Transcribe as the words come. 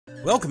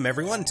Welcome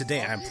everyone,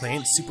 today I'm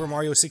playing Super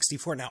Mario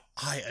 64. Now,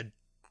 I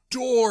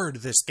adored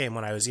this game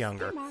when I was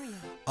younger,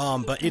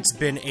 but it's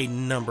been a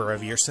number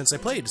of years since I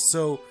played,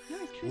 so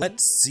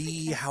let's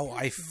see how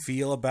I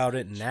feel about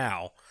it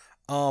now.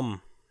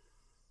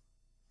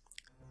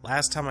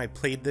 Last time I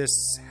played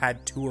this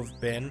had to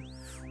have been,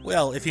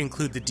 well, if you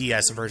include the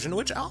DS version,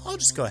 which I'll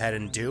just go ahead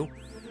and do,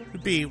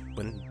 would be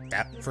when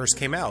that first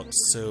came out,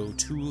 so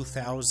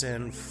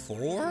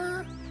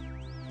 2004?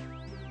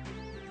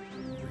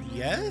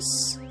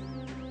 Yes?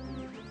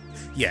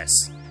 Yes.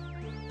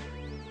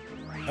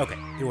 Okay,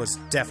 it was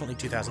definitely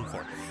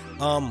 2004.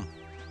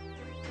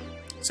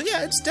 So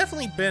yeah, it's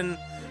definitely been,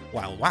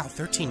 wow,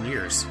 13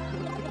 years.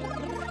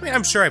 I mean,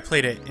 I'm sure I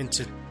played it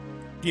into,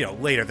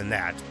 later than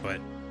that, but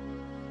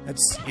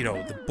that's,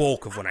 the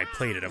bulk of when I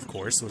played it, of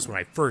course, was when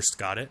I first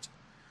got it.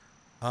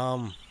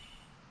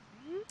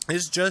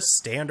 It's just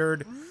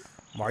standard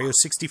Mario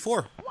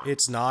 64.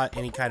 It's not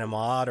any kind of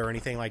mod or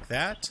anything like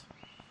that.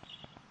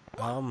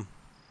 Yeah.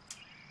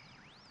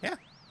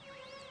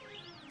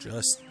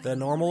 Just the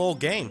normal old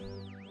game.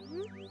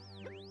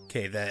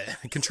 Okay, the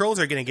controls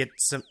are gonna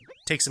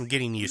take some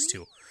getting used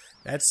to.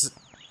 That's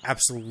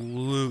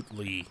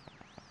absolutely,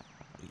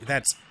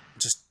 that's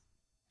just,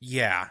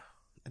 yeah,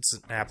 it's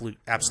an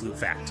absolute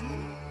fact.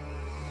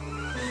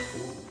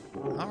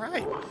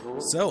 Alright,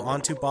 so on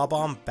to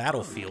Bob-omb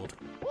Battlefield.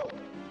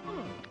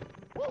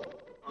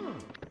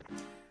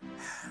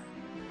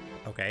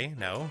 Okay,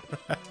 no.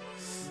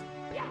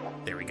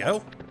 There we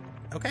go.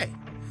 Okay,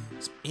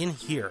 so in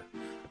here.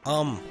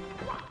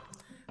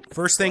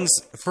 First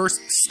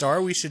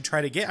star we should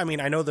try to get. I mean,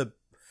 I know the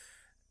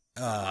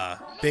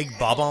big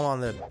Bob-omb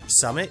on the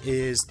summit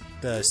is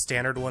the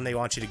standard one they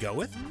want you to go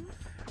with.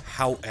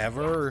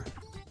 However,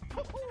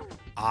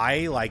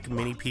 I, like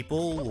many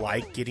people,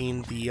 like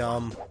getting the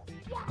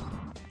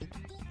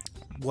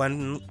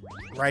one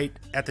right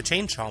at the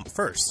chain chomp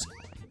first.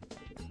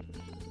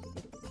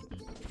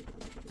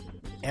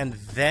 And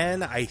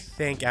then I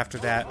think after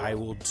that I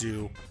will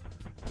do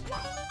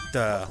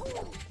the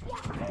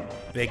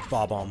big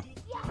Bob-omb.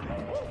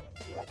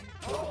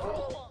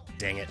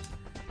 Dang it.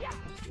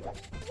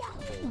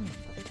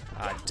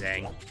 Ah,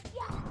 dang.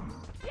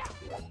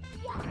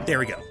 There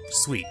we go.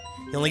 Sweet.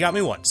 He only got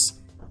me once.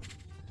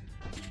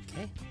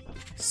 Okay.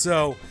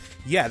 So,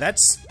 yeah,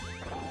 that's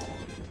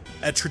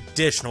a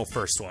traditional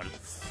first one.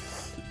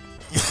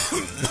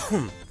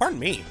 Pardon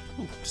me.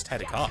 Ooh, just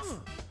had a cough.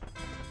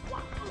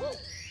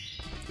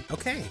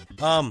 Okay.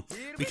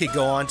 We could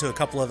go on to a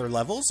couple other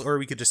levels, or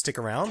we could just stick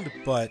around,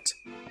 but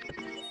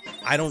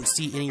I don't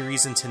see any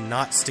reason to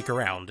not stick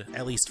around,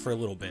 at least for a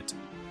little bit.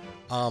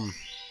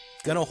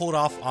 Gonna hold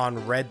off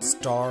on red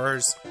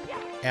stars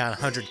and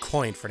 100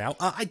 coin for now.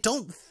 I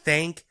don't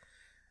think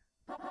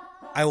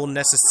I will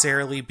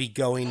necessarily be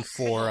going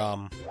for,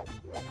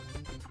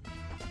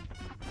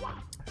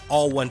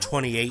 all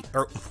 128,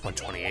 or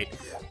 128,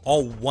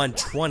 all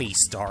 120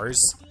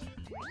 stars,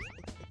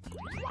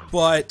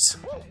 but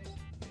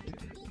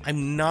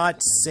I'm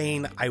not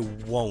saying I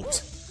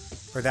won't,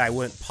 or that I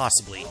wouldn't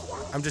possibly.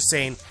 I'm just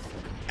saying,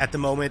 at the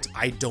moment,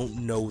 I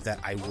don't know that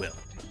I will.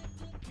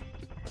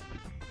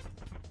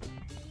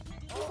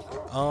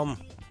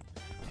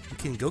 We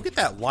can go get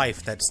that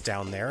life that's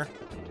down there.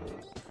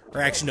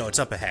 Or actually, no, it's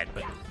up ahead,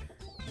 but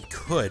you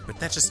could, but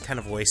that's just kind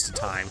of a waste of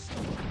time.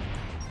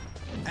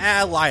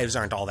 Lives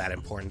aren't all that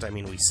important. I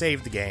mean, we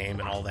saved the game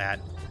and all that,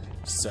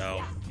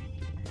 so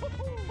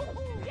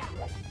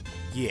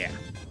yeah.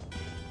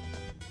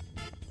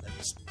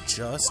 Let's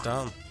just,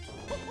 and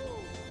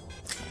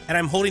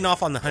I'm holding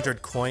off on the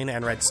 100 coin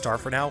and red star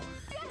for now,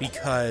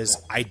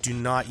 because I do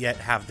not yet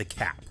have the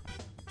cap.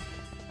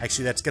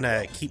 Actually, that's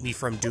gonna keep me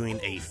from doing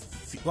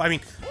well, I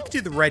mean, I could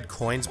do the red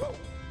coins, but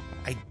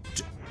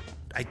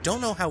I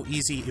don't know how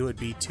easy it would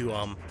be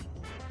to,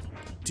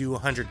 do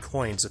 100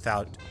 coins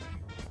without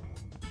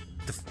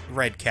the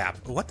red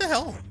cap. What the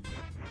hell?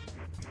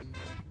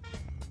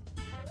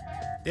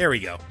 There we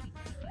go.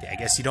 Yeah, I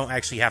guess you don't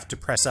actually have to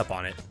press up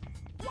on it.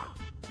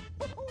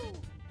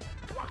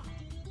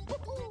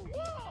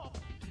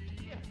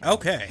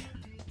 Okay,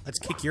 let's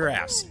kick your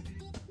ass.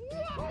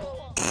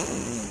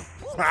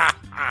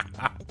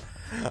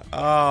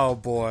 Oh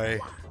boy.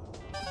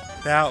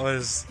 That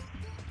was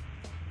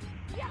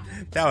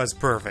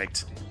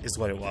perfect, is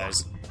what it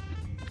was.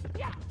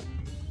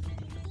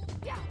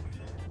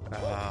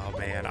 Oh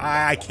man,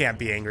 I can't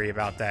be angry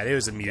about that. It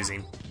was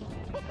amusing.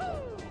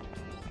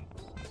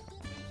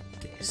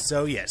 Okay,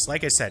 so yes,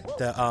 like I said,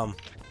 the how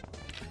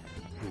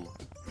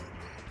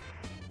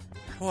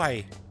do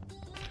I...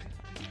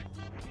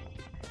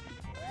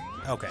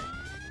 Okay.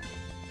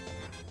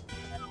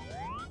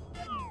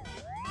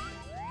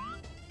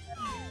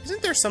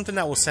 Isn't there something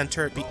that will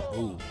center it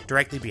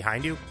directly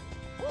behind you?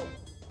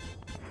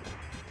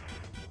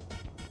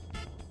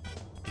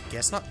 I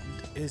guess not.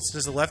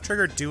 Does the left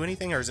trigger do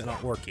anything, or is it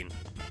not working?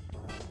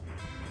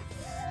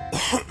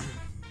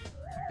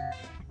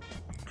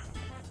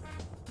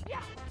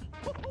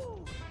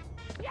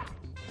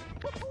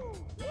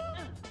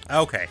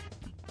 Okay.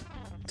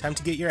 Time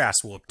to get your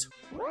ass whooped.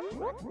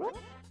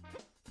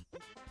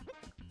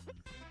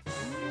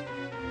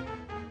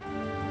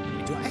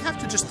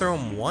 just throw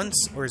them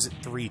once, or is it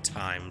 3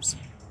 times?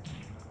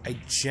 I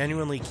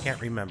genuinely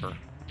can't remember.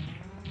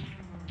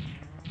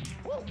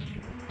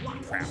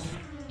 Crap.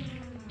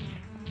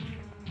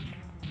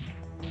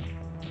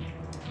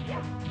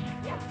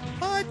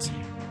 What?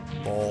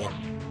 Bull.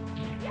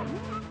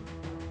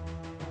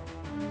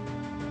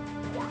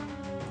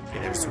 Okay,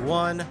 there's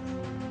 1.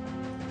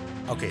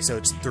 Okay, so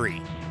it's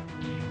 3.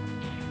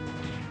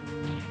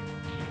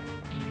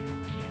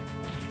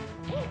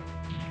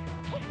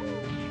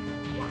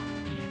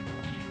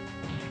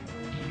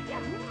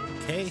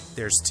 Okay,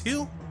 there's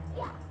 2.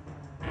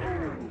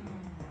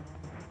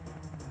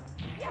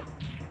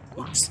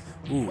 Oops.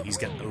 Ooh, he's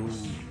got... Ooh.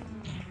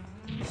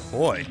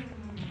 Boy.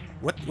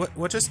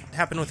 What just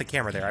happened with the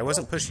camera there? I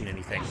wasn't pushing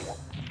anything.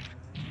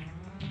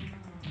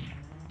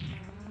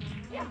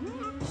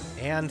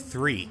 And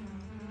 3.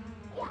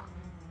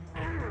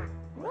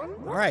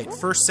 Alright,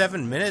 first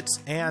 7 minutes,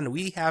 and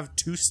we have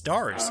 2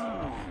 stars.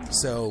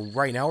 So,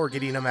 right now we're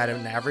getting them at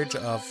an average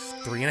of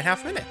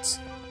 3.5 minutes.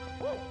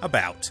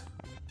 About.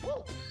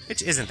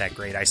 Which isn't that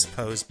great, I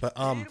suppose, but,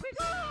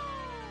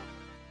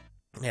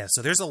 yeah,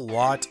 so there's a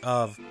lot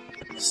of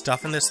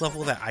stuff in this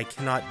level that I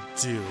cannot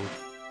do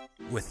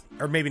with,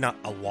 or maybe not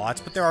a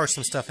lot, but there are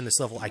some stuff in this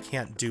level I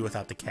can't do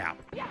without the cap.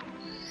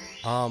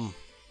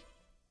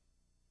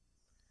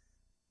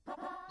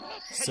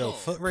 So,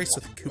 foot race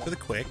with Koopa the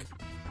Quick.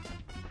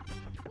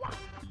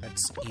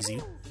 That's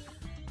easy.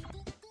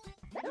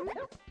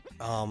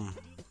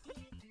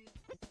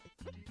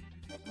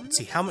 Let's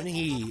see, how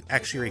many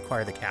actually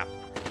require the cap?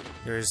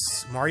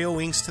 There's Mario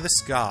Wings to the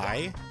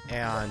Sky,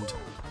 and,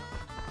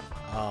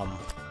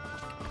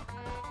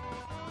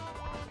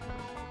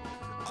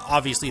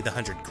 obviously the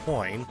 100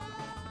 coin.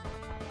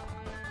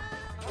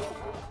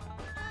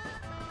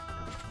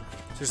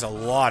 There's a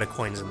lot of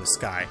coins in the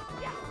sky.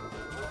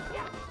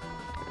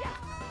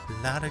 A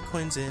lot of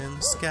coins in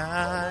the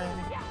sky.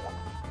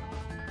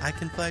 I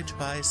can fly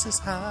twice as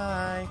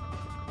high.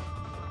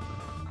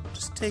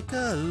 Just take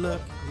a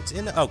look. It's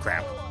in the... Oh,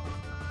 crap.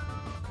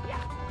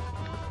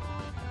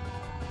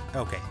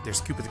 Okay,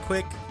 there's Koopa the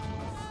Quick.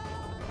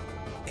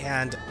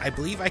 And I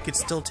believe I could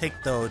still take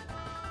the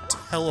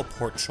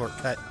teleport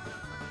shortcut.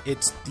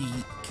 It's the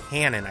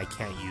cannon I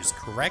can't use,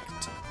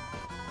 correct?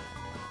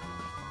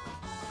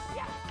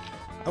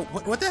 Oh,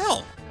 what the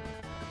hell?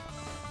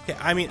 Okay,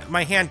 I mean,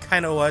 my hand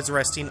kind of was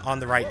resting on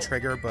the right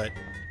trigger, but...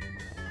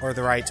 Or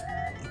the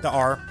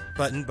R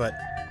button, but...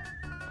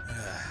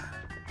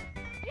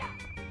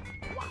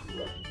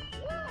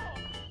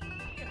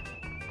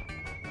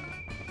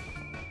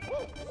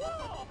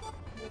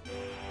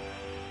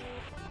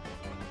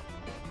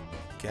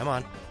 Come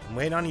on. I'm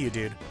waiting on you,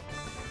 dude.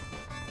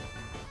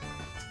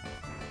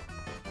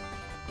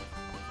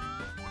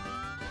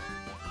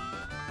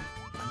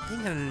 I'm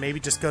thinking maybe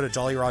just go to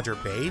Jolly Roger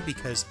Bay,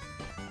 because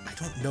I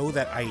don't know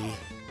that I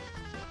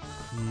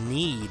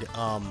need,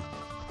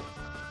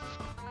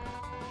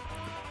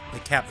 the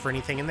cap for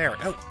anything in there.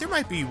 Oh, there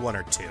might be 1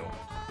 or 2.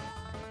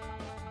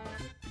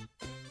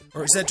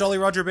 Or is that Jolly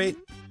Roger Bay?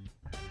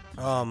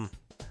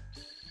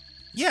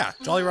 Yeah,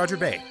 Jolly Roger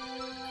Bay.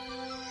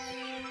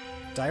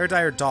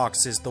 Dire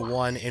Docks is the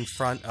one in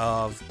front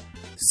of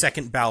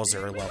second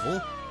Bowser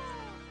level.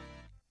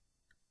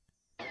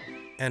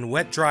 And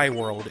Wet Dry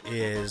World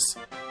is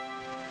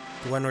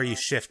the one where you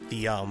shift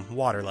the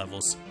water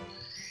levels.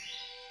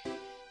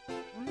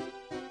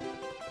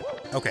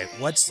 Okay,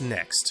 what's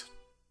next?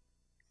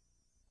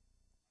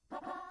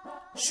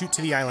 Shoot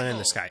to the island in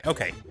the sky.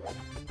 Okay.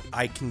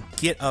 I can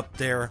get up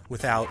there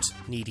without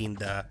needing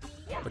the...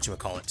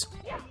 whatchamacallit?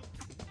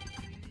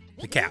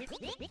 The cap.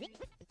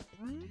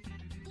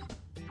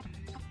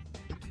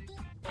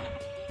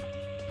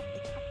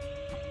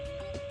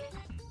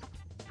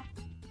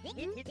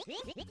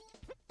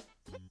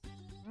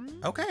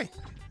 Okay.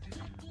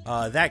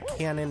 That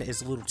cannon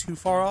is a little too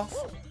far off.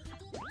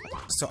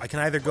 So I can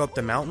either go up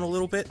the mountain a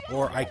little bit,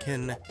 or I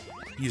can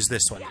use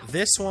this one.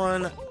 This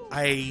one,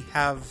 I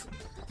have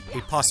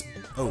a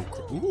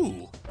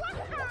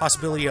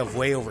possibility of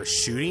way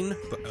overshooting,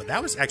 but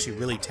that was actually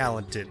really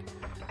talented.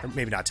 Or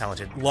maybe not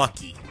talented,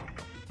 lucky.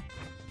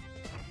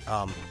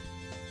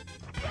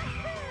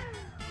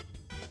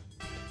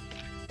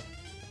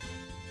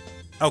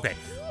 Okay.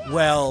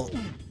 Well,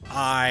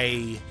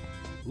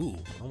 ooh,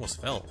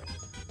 almost fell.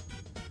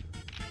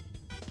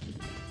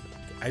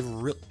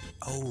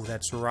 Oh,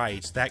 that's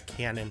right. That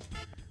cannon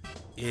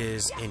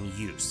is in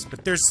use.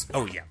 But there's...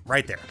 Oh, yeah.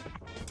 Right there.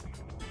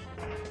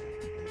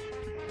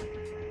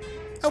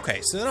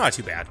 Okay, so not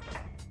too bad.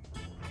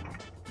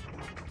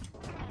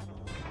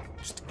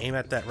 Just aim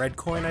at that red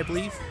coin, I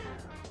believe.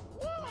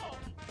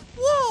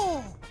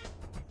 Whoa!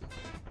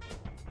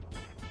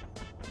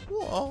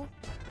 Whoa!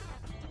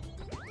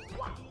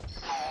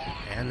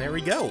 And there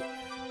we go.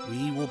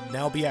 We will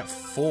now be at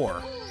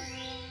 4.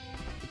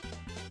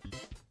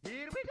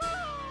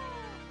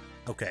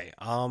 Okay,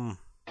 I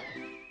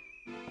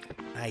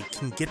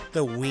can get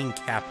the wing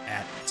cap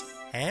at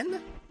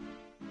 10?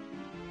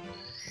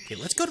 Okay,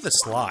 let's go to the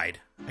slide.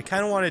 I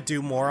kind of want to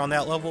do more on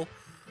that level.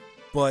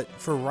 But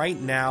for right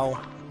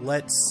now,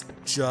 let's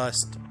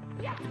just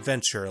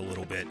adventure a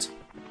little bit.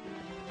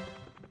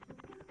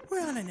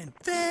 We're on an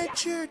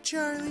adventure,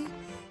 Charlie.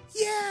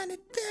 Yeah, an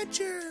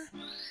adventure.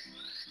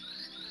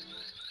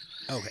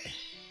 Okay.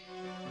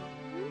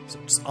 So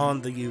it's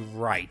on the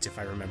right, if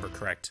I remember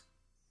correct.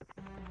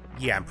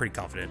 Yeah, I'm pretty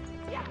confident.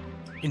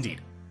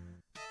 Indeed.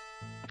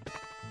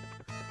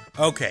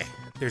 Okay,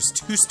 there's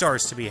 2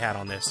 stars to be had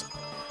on this.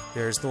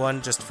 There's the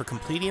one just for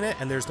completing it,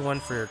 and there's the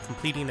one for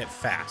completing it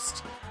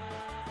fast.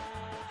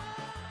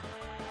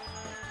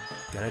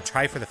 Gonna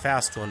try for the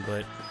fast one,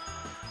 but...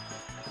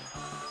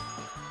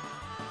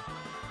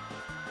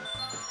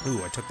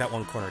 Ooh, I took that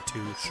one corner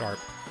too sharp,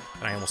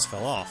 and I almost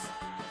fell off.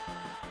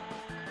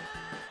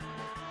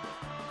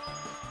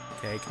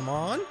 Okay, come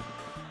on.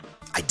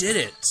 I did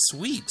it!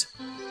 Sweet!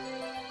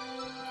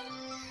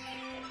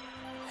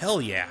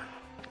 Hell yeah.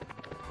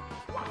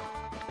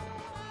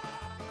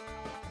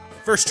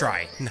 First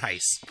try.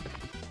 Nice.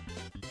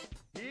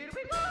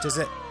 Does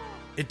it?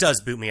 It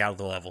does boot me out of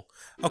the level.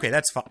 Okay,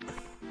 that's fine.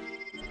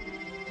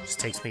 Just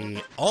takes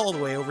me all the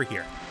way over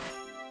here.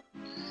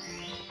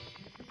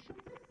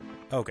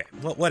 Okay,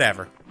 well,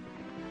 whatever.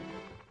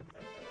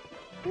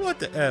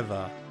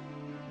 Whatever.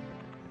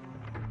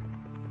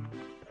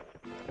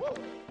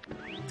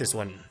 This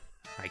one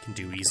I can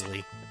do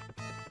easily.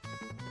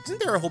 Isn't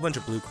there a whole bunch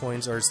of blue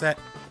coins, or is that...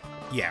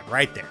 Yeah,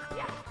 right there.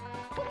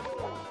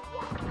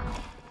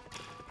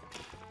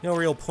 No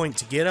real point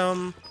to get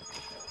them,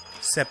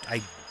 except,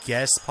 I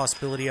guess,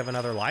 possibility of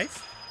another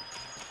life?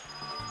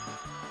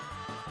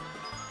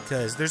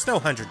 Because there's no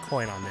 100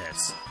 coin on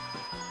this.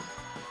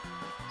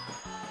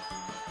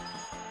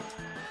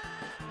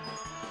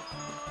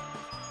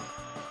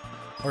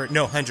 Or,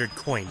 no, 100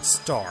 coin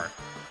star.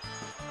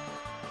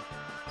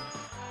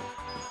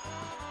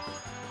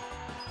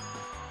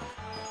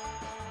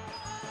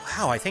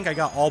 Wow, I think I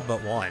got all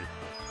but one.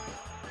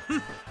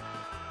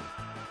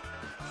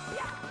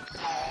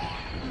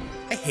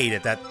 I hate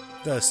it that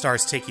the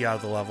stars take you out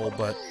of the level,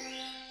 but,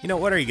 you know,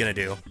 what are you gonna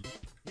do?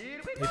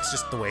 It's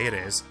just the way it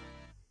is.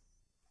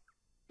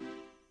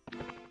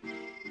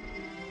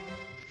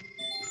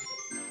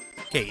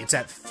 Okay, it's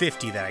at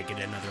 50 that I get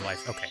another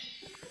life. Okay.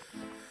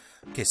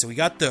 Okay, so we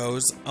got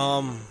those.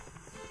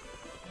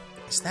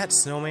 Is that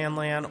Snowman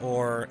Land,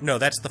 or... No,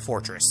 that's the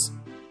fortress.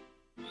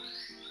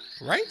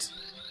 Right?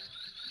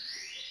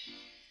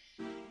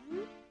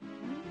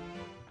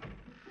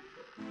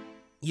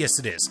 Yes,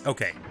 it is.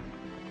 Okay.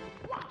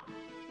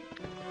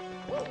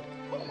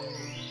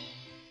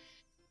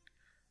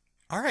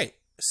 Alright,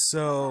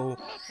 so...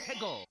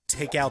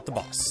 Take out the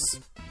boss.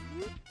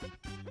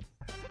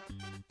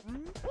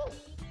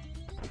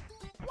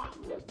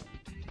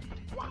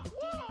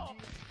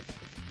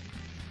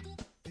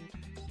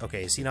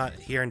 Okay, is he not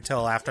here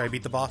until after I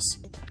beat the boss?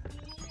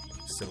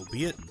 So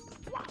be it.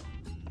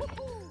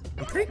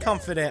 I'm pretty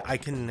confident I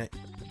can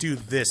do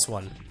this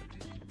one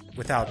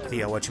without the,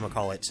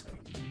 whatchamacallit,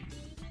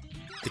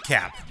 the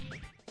cap.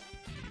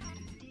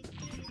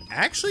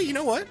 Actually, you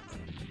know what?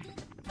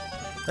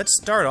 Let's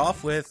start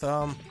off with,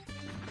 oh,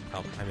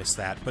 I missed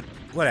that, but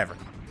whatever.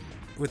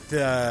 With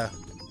the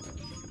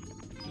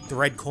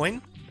red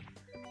coin,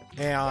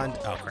 and,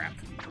 oh crap.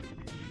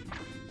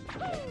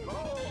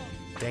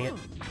 Dang it.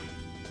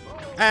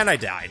 And I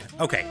died.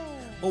 Okay.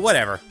 Well,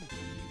 whatever.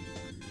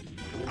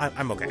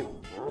 I'm okay.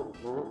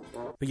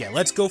 But yeah,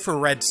 let's go for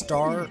red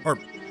star, or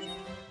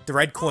the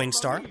red coin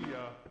star,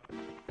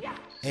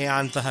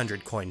 and the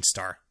 100 coin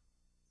star.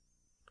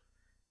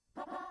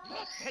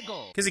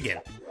 Because again,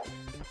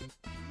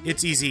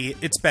 it's easy,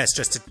 it's best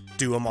just to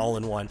do them all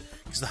in one.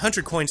 Because the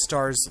 100 coin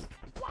stars,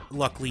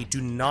 luckily, do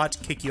not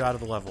kick you out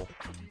of the level.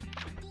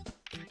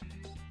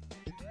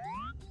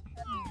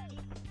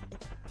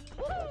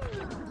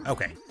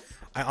 Okay.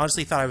 I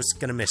honestly thought I was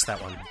gonna miss that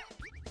one.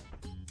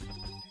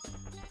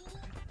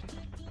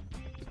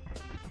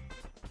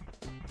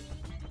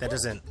 That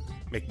doesn't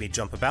make me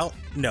jump about?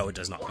 No, it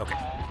does not. Okay.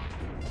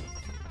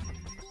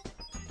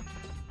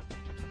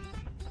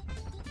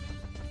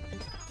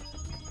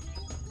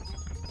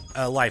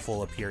 A life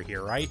will appear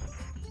here, right?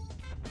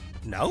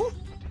 No?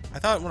 I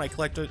thought when I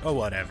collected... Oh,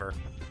 whatever.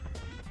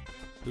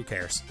 Who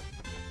cares?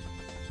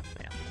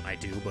 Yeah, I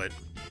do, but...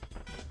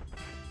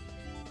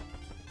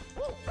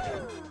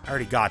 I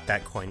already got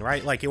that coin,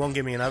 right? Like, it won't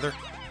give me another?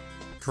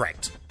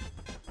 Correct.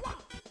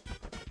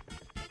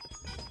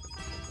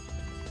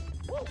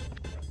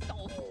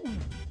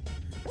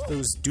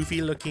 Those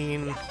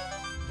doofy-looking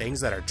things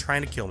that are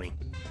trying to kill me.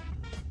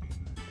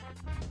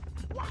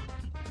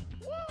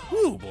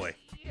 Ooh, boy.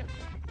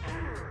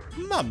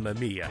 Mamma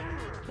mia.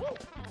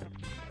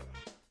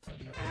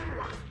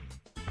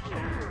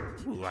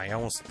 Ooh, I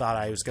almost thought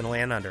I was gonna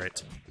land under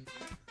it.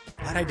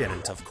 But I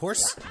didn't, of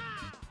course.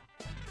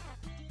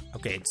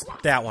 Okay, it's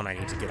that one I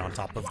need to get on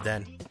top of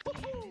then.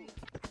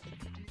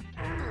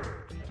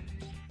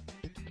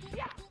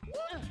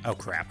 Oh,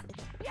 crap.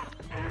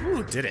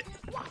 Ooh, did it.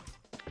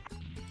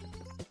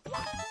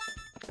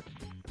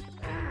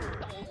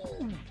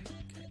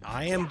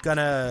 I am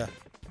gonna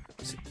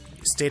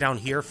stay down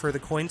here for the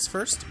coins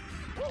first.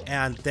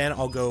 And then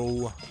I'll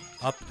go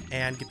up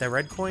and get that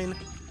red coin,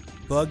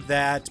 bug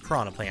that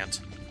piranha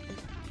plant.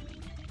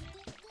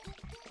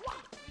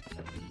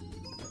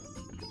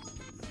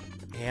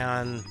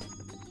 And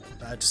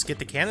just get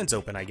the cannons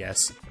open, I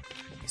guess.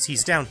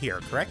 He's down here,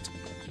 correct?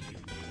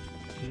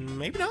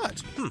 Maybe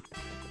not.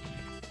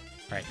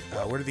 Alright,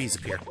 where do these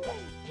appear?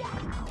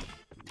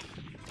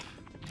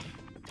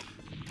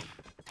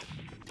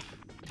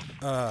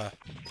 That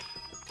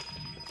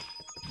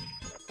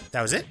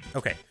was it?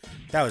 Okay.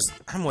 That was...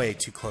 I'm way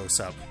too close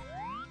up.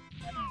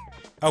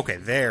 Okay,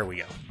 there we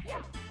go.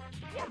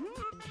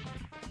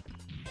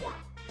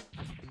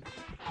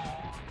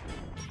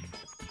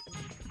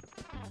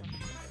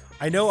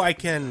 I know I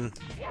can,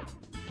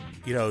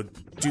 you know,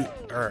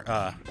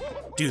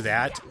 do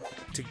that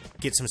to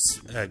get some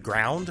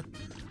ground.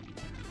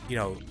 You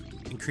know,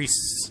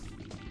 increase,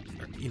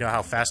 you know,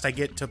 how fast I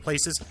get to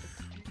places.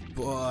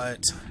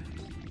 But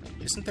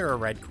isn't there a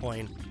red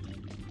coin?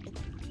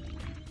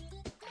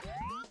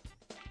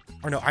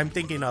 Or no, I'm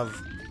thinking of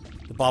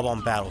the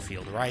Bob-omb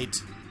Battlefield, right?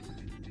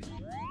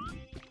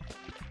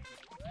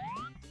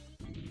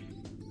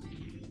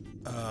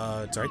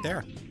 It's right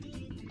there.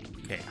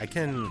 Okay, I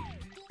can...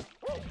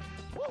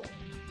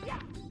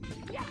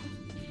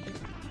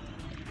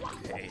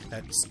 Okay,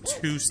 that's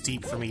too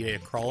steep for me to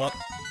crawl up.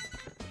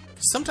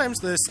 Sometimes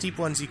the steep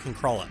ones you can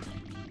crawl up.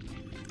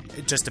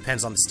 It just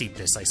depends on the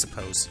steepness, I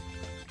suppose.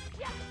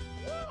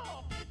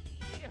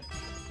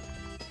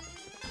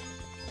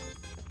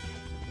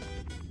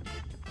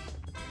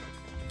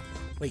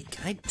 Wait,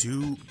 can I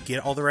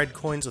get all the red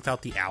coins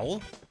without the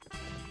owl?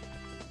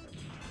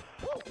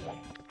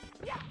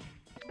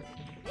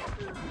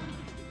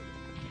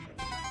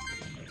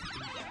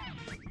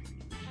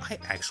 I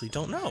actually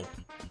don't know.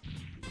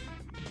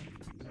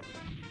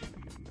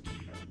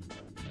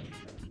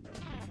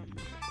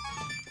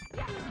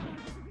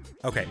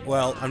 Okay,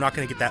 well, I'm not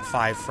going to get that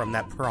 5 from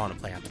that piranha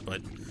plant,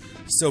 but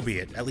so be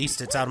it. At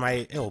least it's out of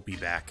my... It'll be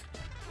back.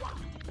 I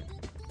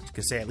was going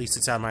to say at least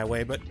it's out of my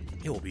way, but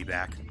it will be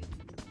back.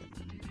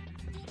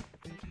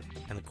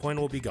 And the coin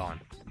will be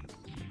gone.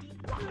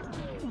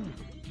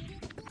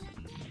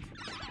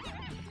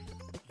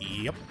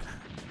 Yep.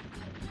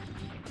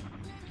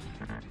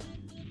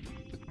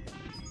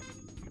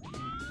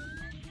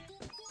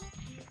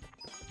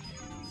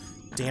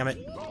 Damn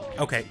it.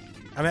 Okay,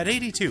 I'm at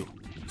 82,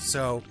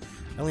 so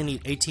I only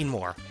need 18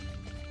 more.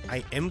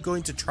 I am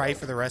going to try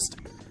for the rest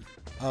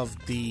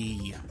of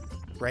the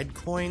red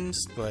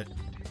coins, but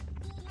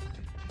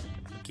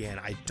again,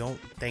 I don't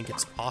think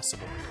it's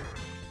possible.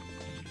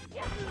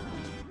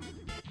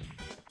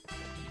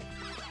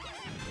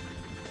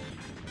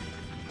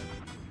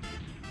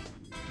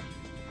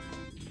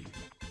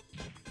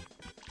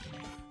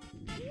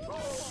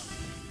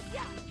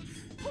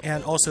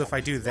 And also, if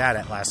I do that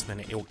at last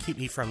minute, it will keep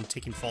me from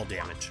taking fall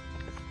damage.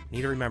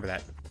 Need to remember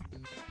that.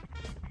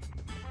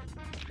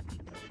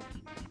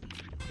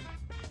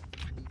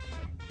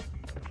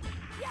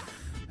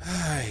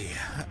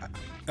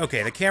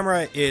 Okay, the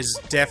camera is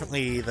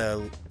definitely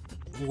the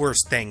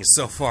worst thing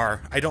so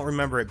far. I don't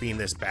remember it being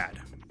this bad.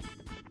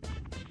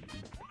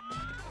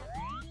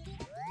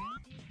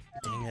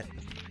 Dang it.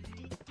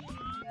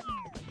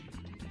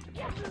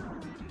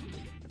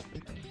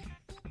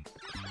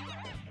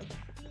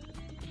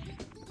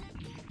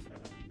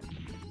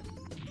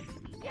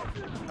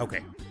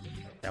 Okay,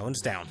 that one's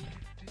down.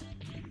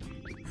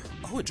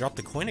 Oh, it dropped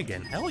the coin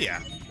again. Hell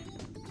yeah.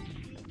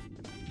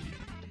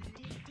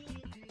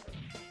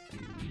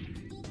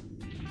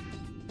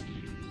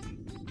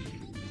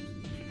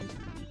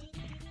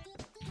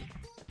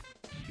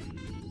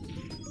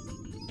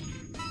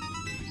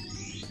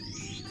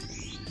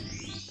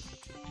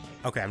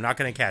 Okay, I'm not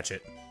gonna catch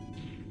it.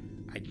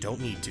 I don't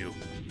need to.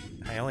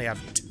 I only have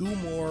 2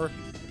 more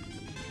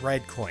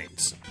red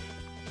coins.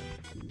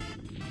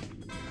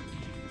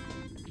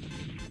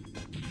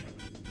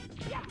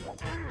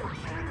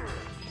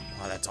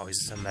 Oh, that's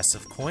always a mess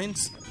of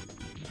coins.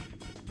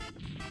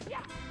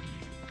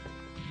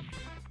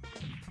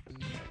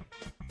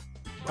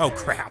 Oh,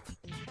 crap.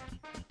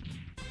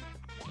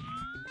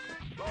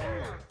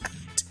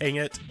 Dang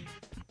it.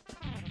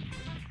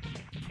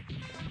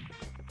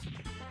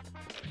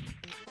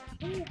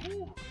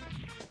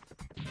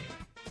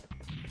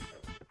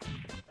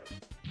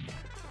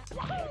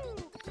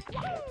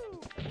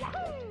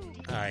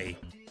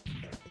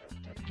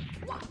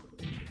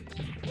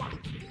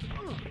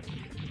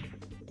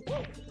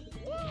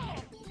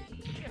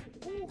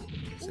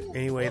 Is there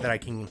any way that I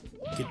can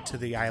get to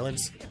the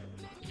islands?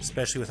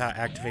 Especially without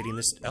activating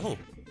this... Oh!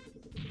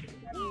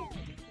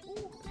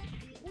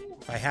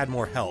 If I had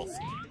more health.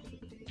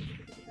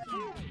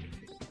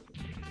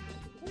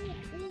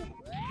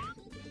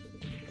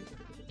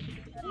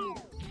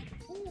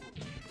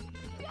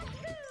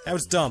 That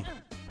was dumb.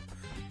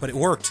 But it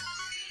worked.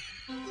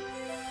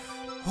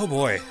 Oh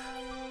boy.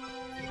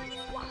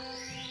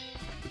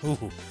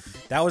 Ooh,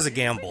 that was a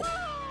gamble.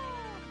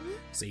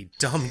 It's a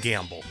dumb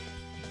gamble.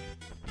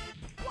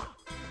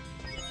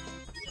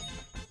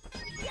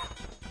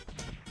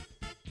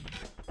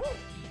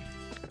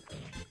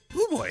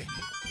 Ooh, boy.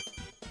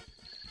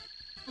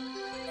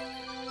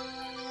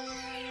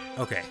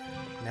 Okay,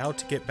 now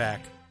to get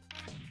back.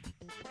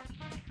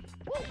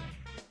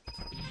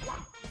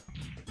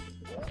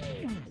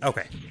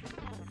 Okay.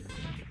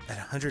 At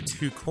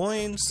 102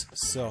 coins,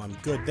 so I'm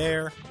good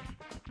there.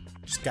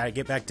 Just gotta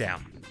get back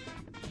down.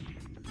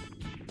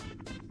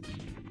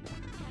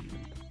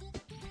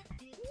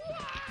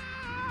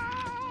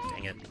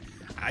 Dang it.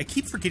 I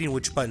keep forgetting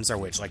which buttons are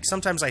which. Like,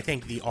 sometimes I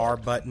think the R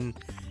button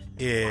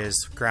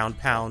is ground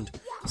pound.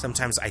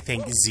 Sometimes I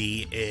think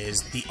Z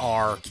is the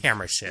R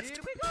camera shift.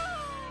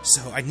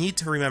 So I need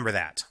to remember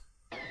that.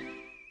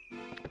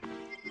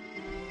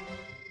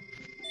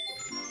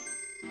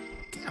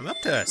 Okay, I'm up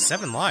to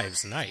 7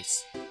 lives.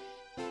 Nice.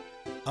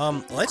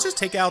 Let's just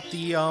take out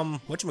the,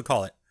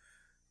 whatchamacallit?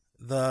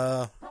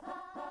 The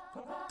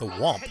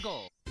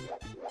Womp.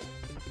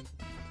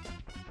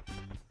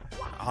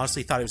 I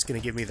honestly thought it was going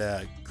to give me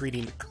the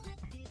greeting...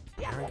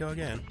 There we go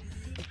again.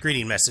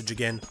 Greeting message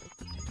again.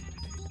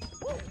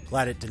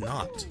 Glad it did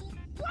not.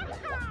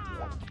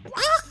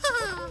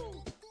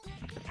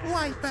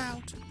 Wipe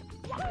out.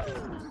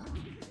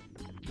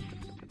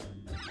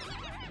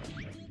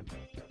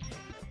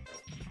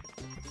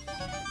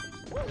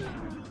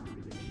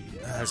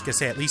 I was gonna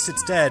say at least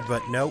it's dead,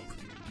 but nope.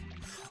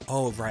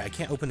 Oh, right, I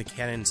can't open the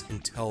cannons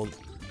until the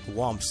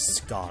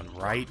Womp's gone,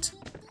 right?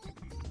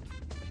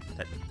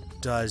 That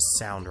does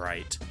sound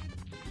right.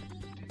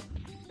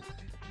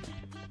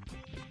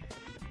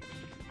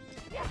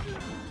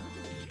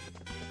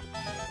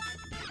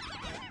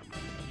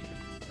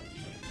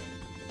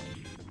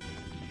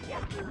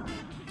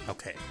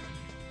 Okay.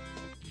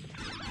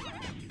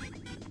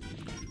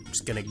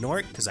 Just gonna ignore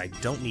it, because I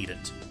don't need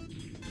it.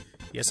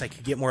 Yes, I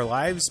could get more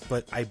lives,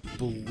 but I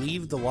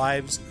believe the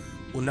lives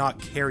will not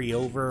carry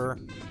over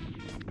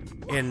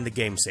in the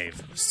game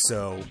save,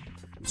 so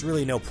there's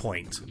really no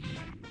point.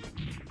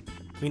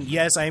 I mean,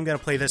 yes, I am gonna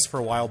play this for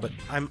a while, but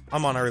I'm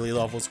on early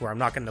levels where I'm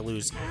not gonna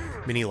lose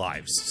many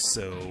lives,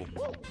 so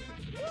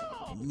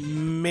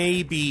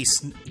maybe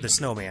the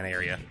snowman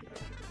area.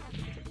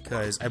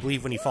 Because I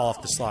believe when you fall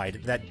off the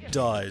slide, that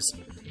does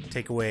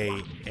take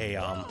away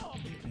a,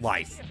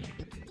 life.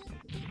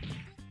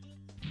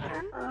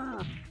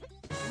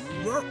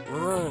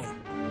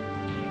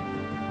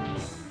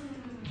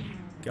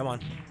 Come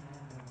on.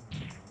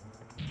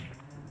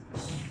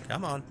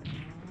 Come on.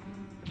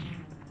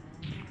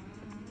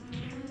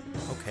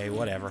 Okay,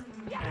 whatever.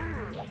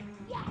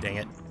 Dang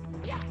it.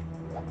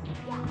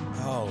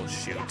 Oh,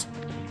 shoot.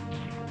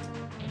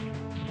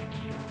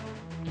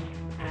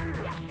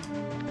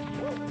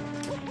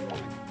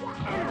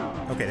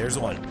 Okay, there's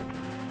one.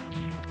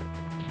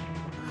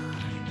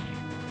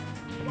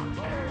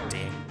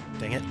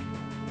 Dang it.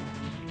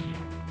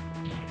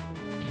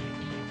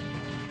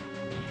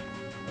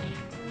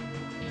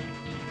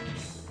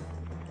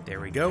 There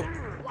we go.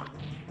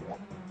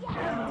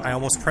 I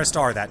almost pressed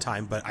R that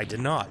time, but I did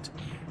not.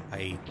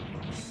 I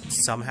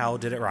somehow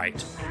did it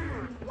right.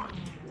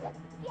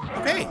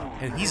 Okay,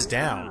 and he's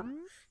down.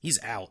 He's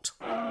out.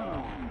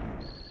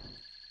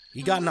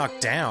 He got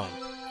knocked down.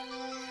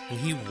 And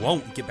he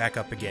won't get back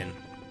up again.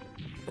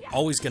 We're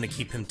always going to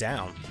keep him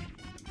down.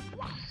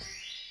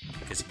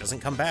 Because he doesn't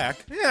come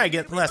back. Yeah,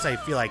 unless I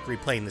feel like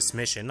replaying this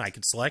mission, I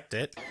could select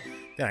it.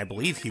 Then I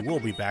believe he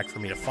will be back for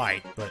me to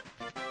fight, but...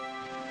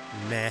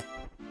 meh.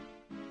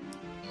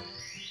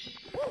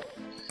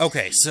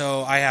 Okay,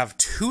 so I have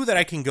 2 that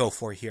I can go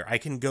for here. I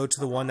can go to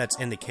the one that's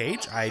in the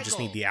cage, I just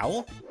need the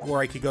owl, or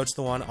I could go to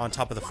the one on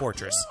top of the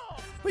fortress,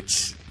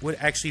 which would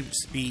actually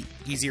be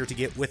easier to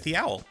get with the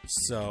owl,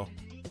 so...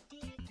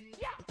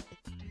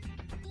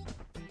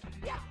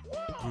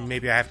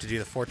 maybe I have to do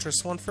the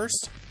fortress one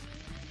first?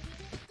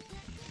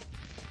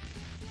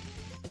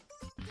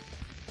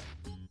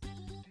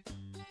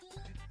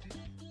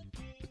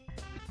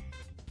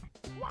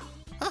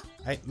 Huh,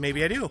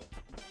 maybe I do.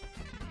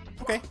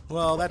 Okay,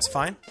 well, that's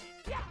fine.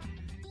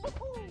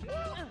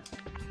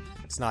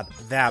 It's not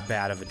that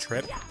bad of a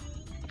trip.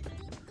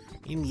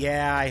 And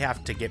yeah, I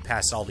have to get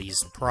past all these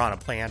piranha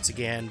plants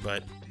again,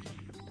 but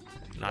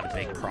not a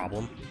big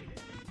problem.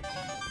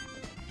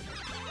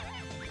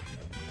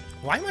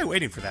 Why am I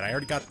waiting for that? I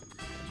already got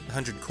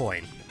 100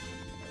 coin.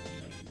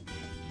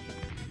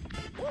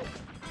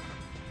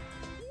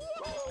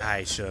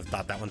 I should have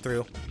thought that one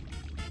through.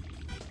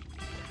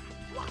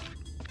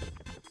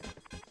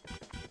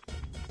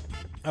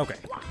 Okay.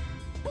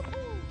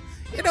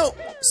 You know,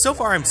 so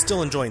far I'm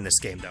still enjoying this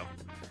game, though.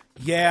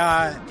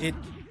 Yeah, it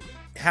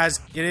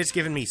is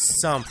giving me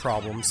some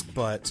problems,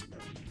 but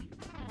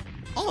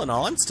all in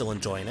all, I'm still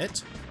enjoying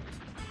it.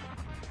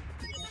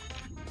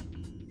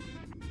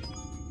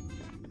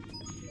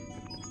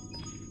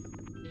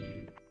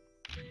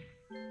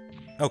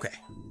 Okay.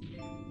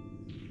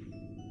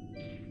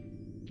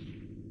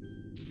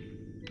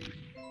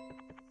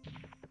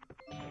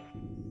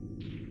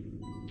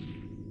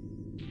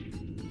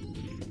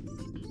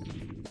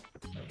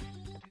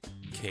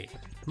 Okay,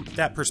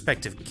 that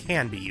perspective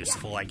can be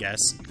useful, I guess.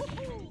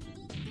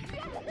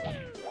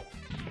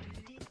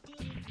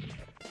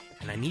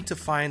 And I need to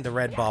find the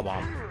red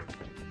bob-omb.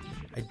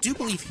 I do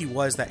believe he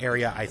was that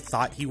area I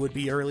thought he would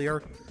be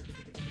earlier.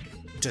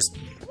 Just,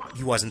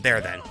 he wasn't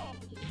there then.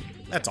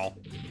 That's all.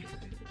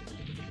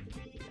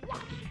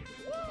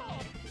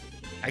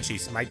 Actually,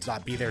 he might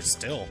not be there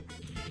still.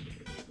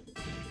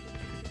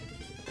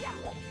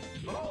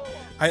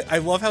 I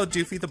love how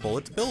doofy the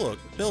bullets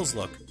bills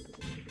look.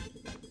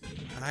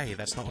 Aye,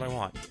 that's not what I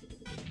want.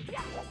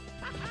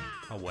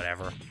 Oh,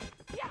 whatever.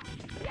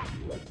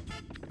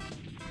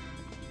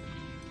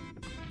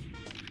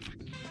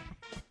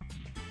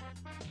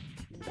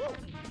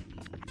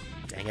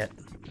 Dang it.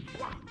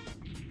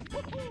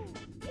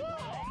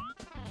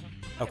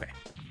 Okay.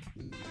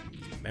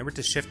 Remember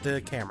to shift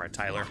the camera,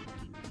 Tyler.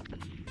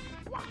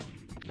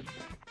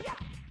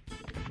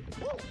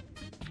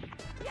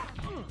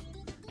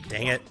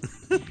 Dang it.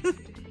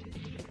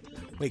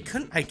 Wait,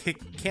 can't I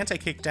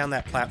kick down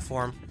that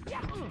platform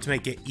to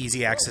make it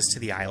easy access to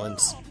the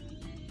islands?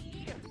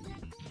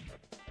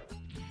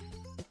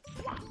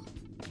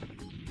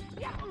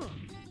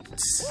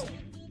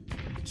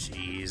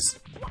 Jeez.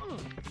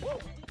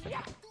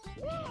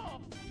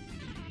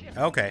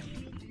 Okay.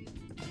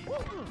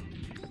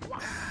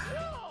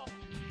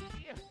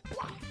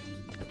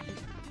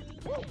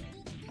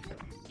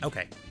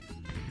 Okay.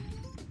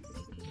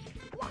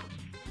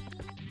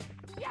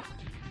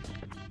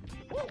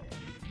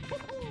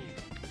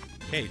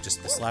 Okay,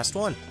 just this last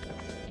one.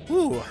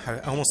 Woo, I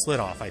almost lit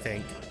off, I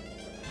think.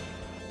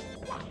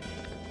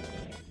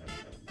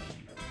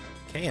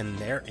 Okay, and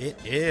there it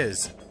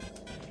is.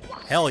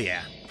 Hell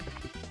yeah.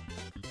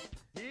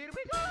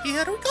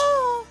 Here we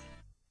go!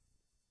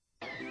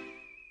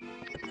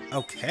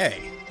 Okay,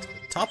 to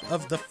the top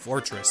of the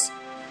fortress.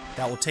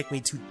 That will take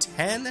me to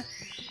 10.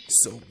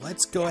 So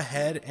let's go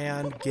ahead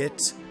and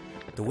get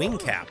the wing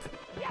cap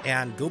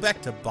and go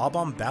back to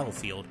Bob-omb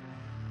Battlefield.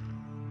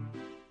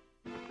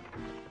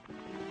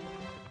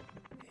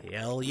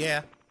 Hell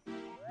yeah.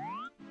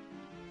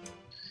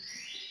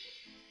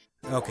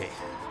 Okay.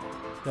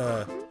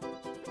 The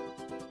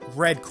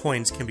red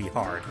coins can be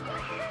hard.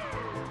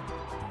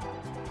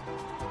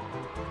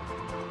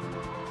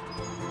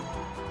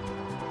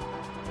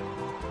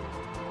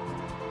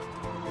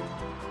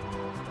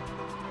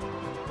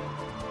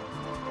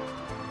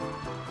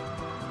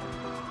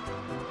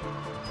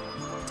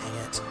 Dang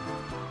it.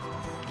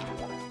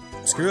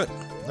 Screw it.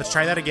 Let's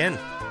try that again.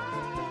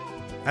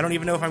 I don't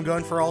even know if I'm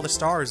going for all the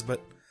stars,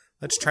 but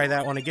let's try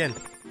that one again.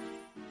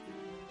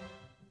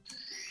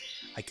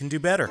 I can do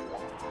better.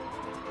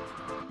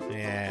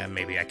 Yeah,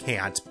 maybe I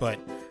can't, but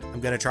I'm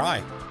gonna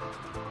try.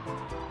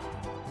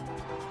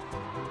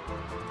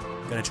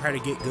 I'm gonna try to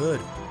get good.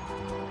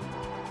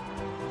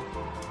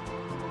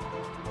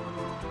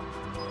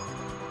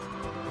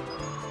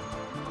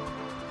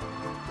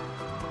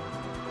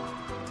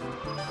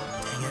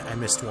 Dang it, I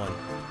missed one.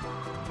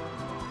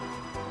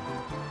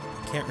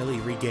 I can't really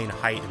regain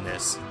height in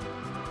this.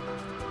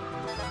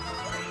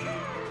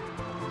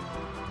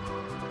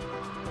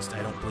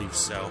 I don't believe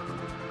so.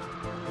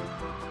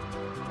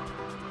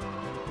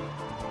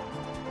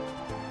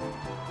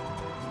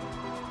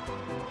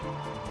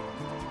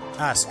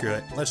 Ah, screw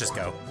it. Let's just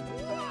go.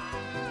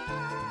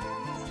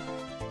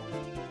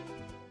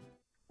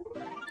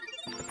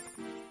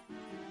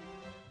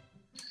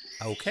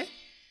 Okay.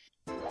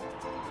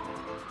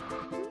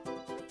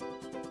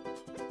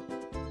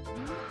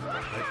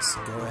 Let's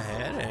go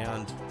ahead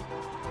and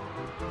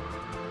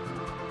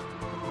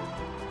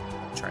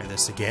try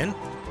this again.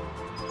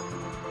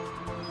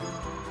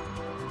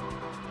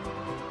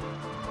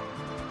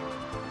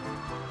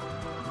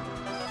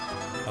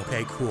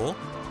 Okay, cool.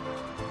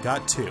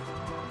 Got 2.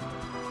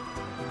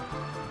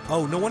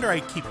 Oh, no wonder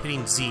I keep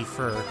hitting Z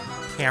for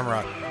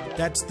camera.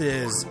 That's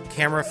the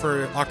camera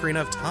for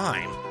Ocarina of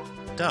Time.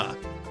 Duh.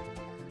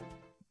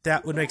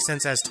 That would make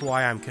sense as to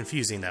why I'm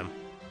confusing them.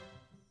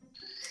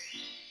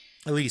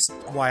 At least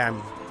why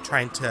I'm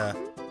trying to...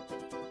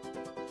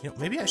 You know,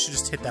 maybe I should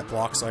just hit that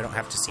block so I don't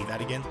have to see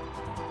that again.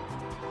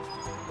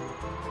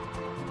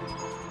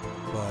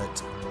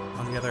 But,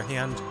 on the other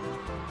hand...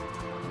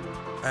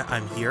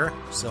 I'm here,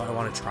 so I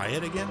want to try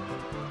it again.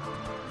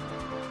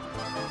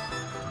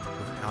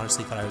 I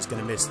honestly thought I was going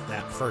to miss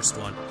that first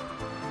one.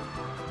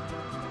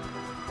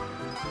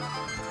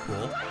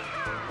 Cool.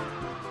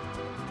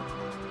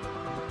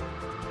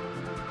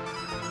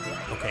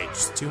 Okay,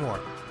 just 2 more.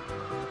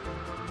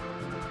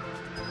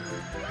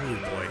 Oh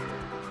boy.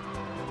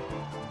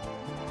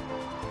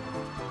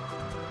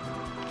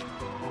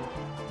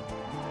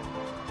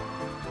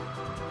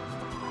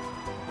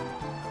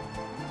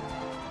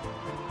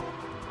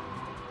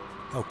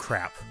 Oh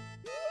crap.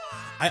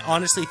 I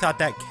honestly thought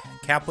that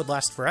cap would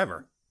last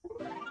forever.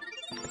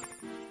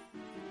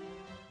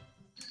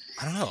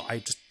 I don't know, I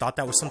just thought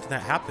that was something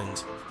that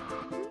happened.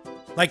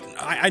 Like,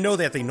 I know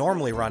that they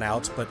normally run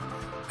out, but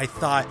I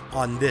thought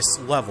on this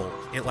level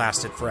it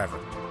lasted forever.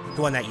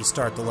 The one that you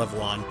start the level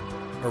on,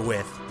 or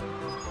with.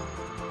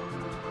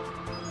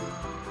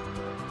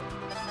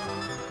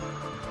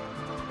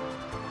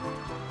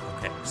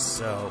 Okay,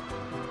 so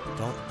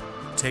don't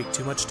take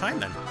too much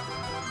time then.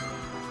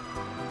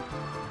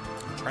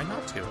 Try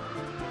not to.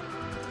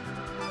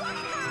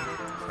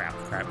 Crap,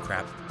 crap,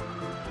 crap.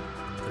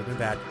 Could have been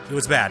bad. It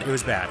was bad. It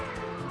was bad.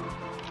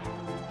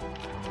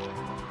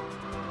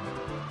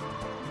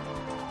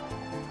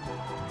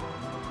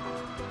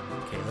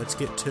 Okay, let's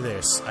get to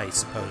this, I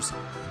suppose.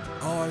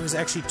 Oh, I was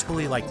actually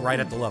totally, like, right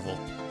at the level.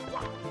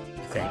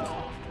 I think.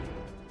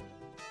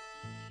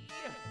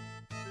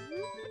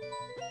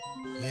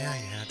 Yeah,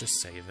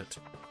 just save it.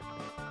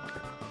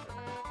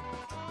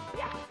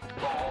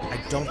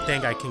 I don't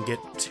think I can get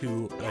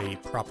to a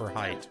proper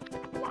height.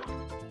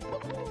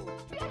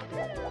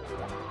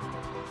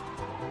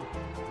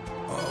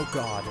 Oh,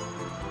 God.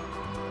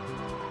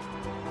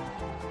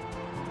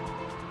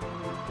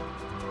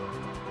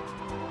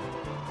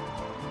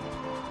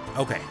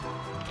 Okay.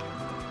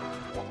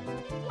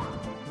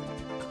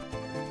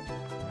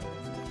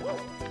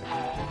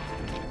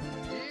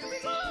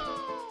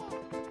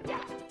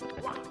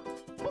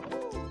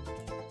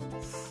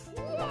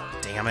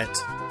 Damn it.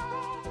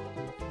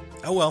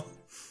 Oh well.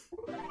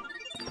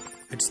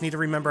 I just need to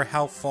remember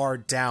how far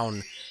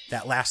down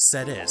that last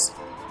set is.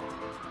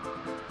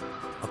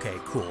 Okay,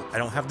 cool. I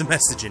don't have the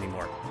message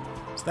anymore.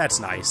 So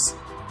that's nice.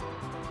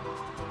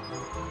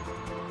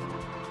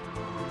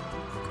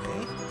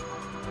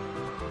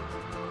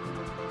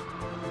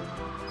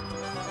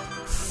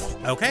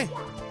 Okay.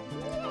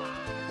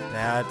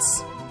 That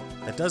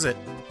does it.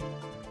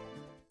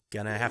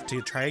 Gonna have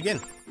to try again.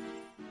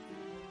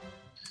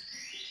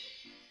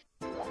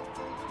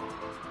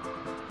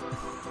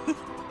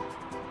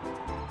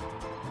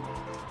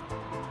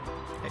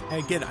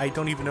 Again, I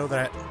don't even know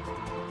that.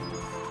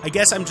 I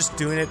guess I'm just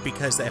doing it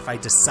because if I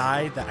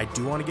decide that I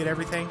do want to get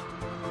everything,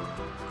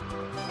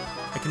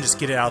 I can just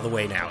get it out of the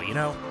way now, you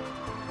know?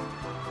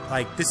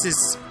 Like, this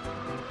is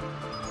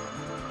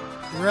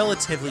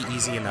relatively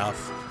easy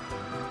enough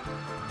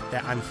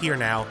that I'm here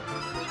now.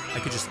 I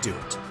could just do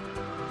it.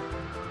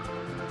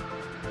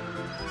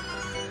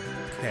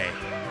 Okay.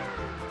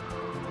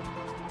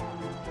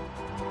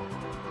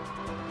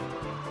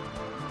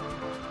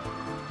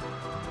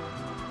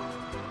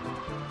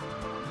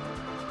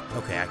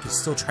 Okay, I can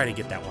still try to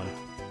get that one.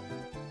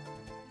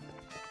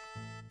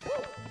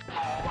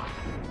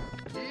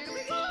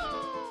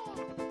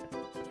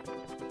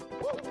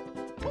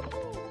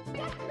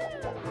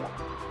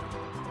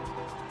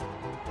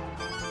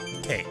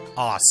 Okay,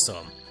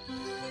 awesome.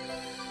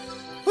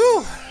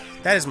 Whew!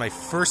 That is my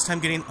first time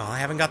getting... Oh, I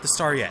haven't got the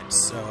star yet,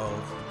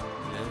 so...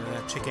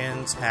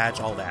 chickens, hatch,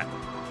 all that.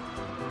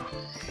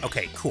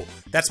 Okay, cool.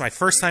 That's my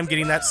first time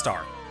getting that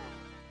star.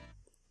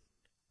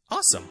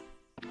 Awesome.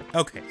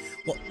 Okay,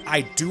 well,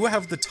 I do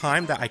have the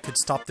time that I could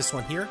stop this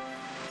one here,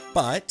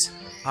 but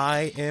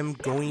I am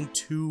going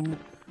to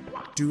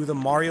do the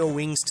Mario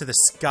Wings to the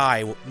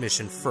Sky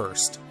mission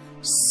first.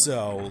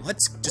 So,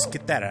 let's just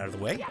get that out of the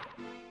way.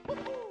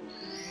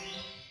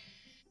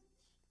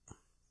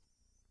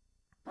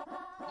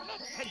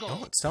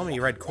 Oh, it's telling me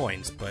red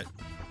coins, but...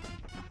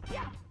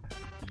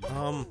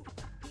 I'm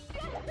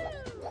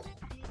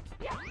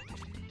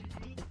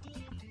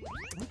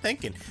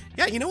thinking.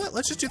 Yeah, you know what?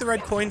 Let's just do the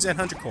red coins and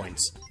 100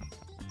 coins.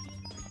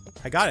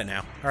 I got it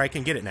now. Or I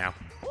can get it now.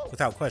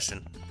 Without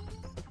question.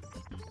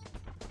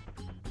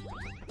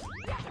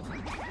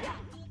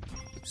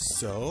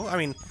 So, I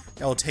mean,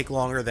 that'll take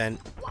longer than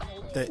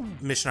the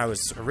mission I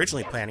was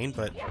originally planning,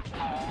 but...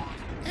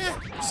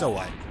 so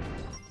what?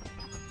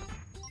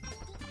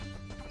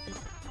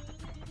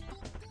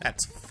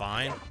 That's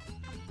fine.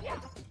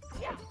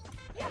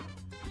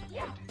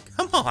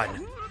 Come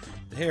on!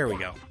 There we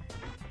go.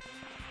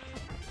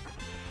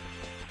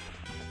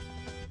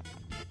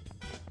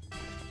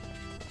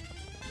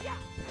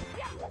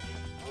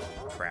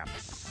 Crap.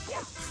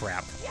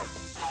 Crap.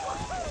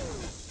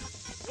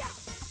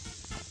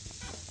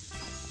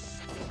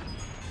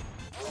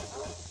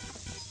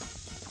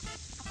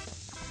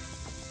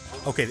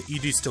 Okay, you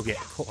do still get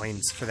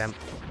coins for them,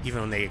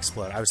 even when they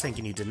explode. I was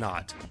thinking you did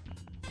not.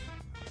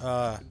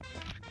 The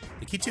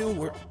key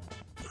to...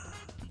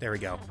 There we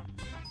go.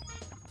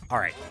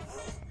 Alright.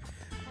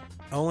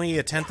 Only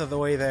a 10th of the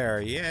way there.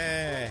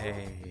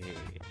 Yay!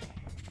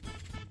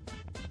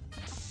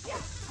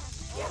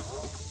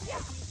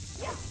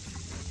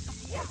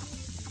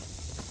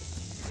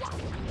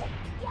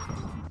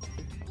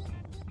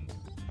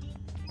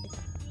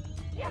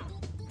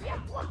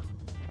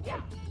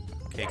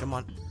 Okay, come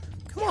on.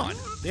 Come on!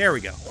 There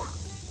we go.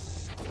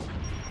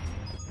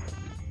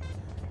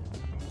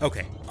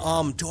 Okay,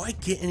 do I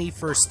get any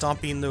for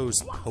stomping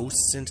those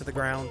posts into the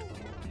ground?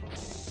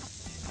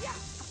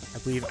 I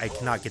believe I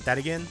cannot get that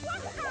again.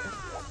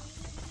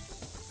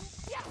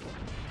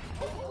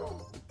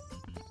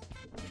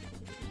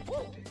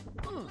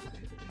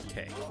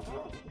 Okay.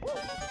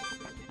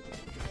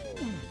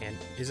 And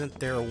isn't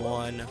there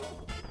one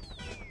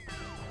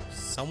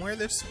somewhere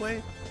this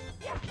way?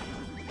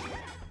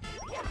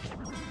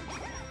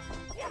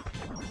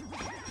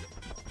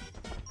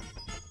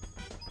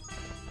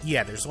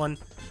 Yeah, there's one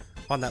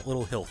on that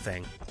little hill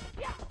thing.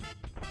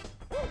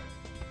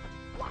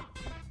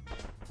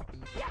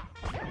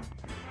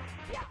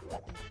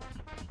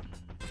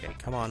 Okay,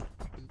 come on.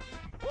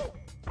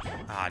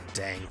 Ah,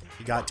 dang.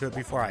 You got to it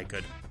before I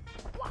could.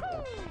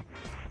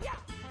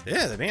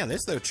 Yeah, man,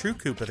 this is the true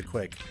Koopa the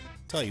Quick.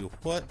 Tell you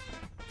what.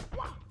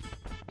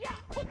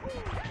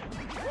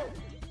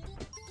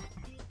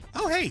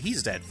 Oh, hey,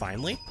 he's dead,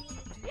 finally.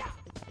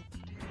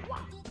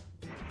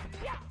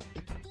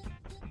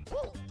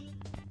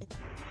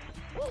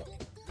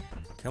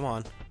 Come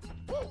on.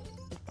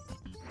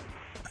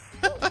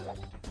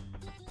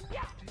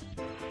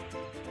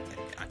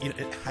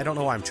 I don't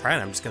know why I'm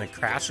trying. I'm just gonna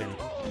crash in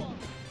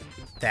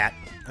that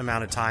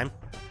amount of time.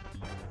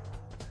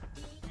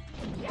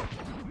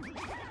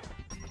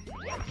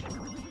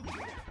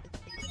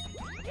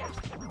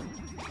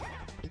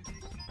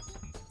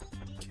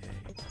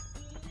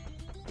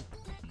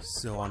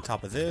 So on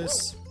top of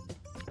this,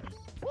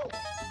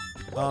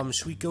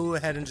 should we go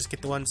ahead and just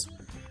get the ones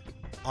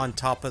on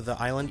top of the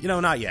island? You know,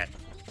 not yet.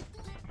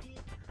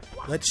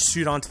 Let's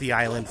shoot onto the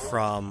island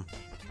from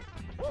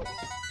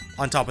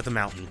on top of the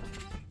mountain.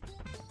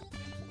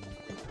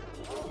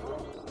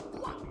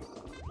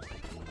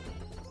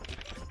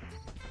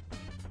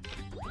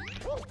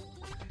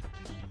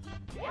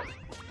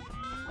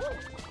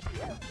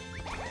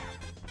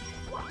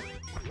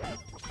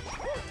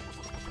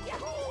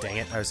 Dang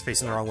it, I was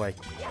facing the wrong way.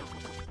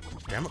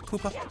 Damn it,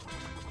 Koopa.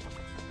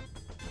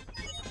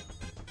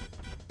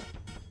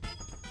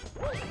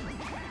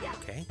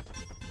 Okay.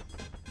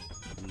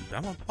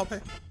 Come on, puppy.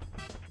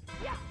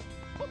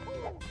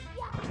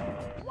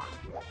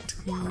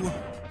 2,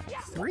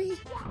 3? It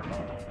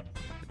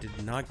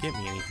did not get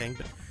me anything,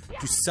 but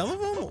do some of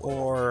them,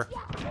 or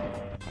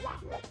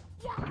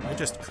am I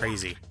just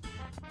crazy?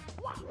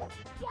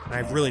 And I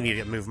really need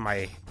to move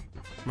my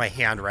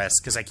hand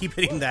rest, because I keep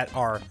hitting that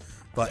R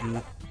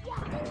button.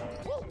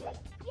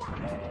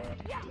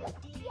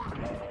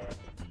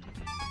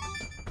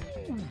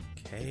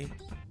 Okay.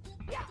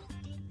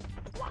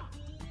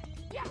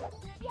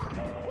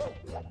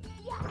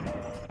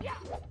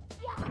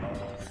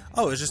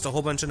 Oh, it's just a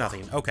whole bunch of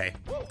nothing. Okay,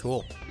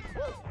 cool.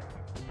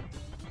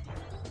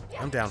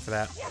 I'm down for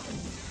that.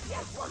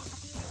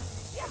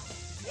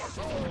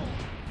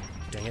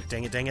 Dang it,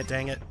 dang it, dang it,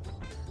 dang it.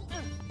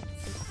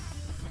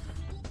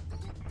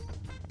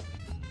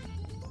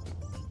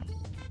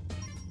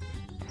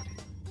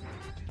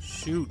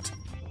 Shoot.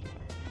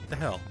 What the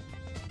hell?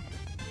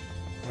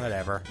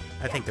 Whatever.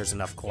 I think there's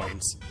enough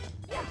coins.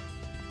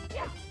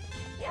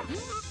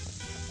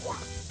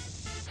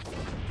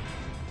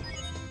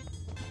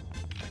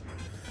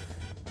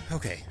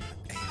 Okay.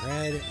 A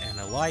red and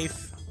a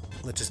life.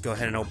 Let's just go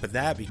ahead and open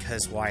that,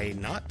 because why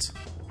not?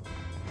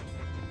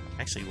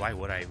 Actually, why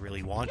would I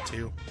really want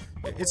to?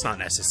 It's not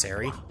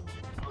necessary.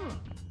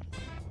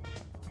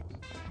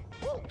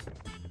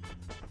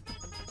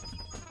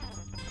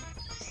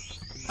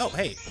 Oh,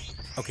 hey.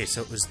 Okay,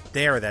 so it was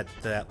there that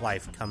that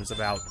life comes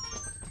about,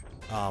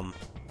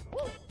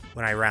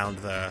 when I round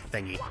the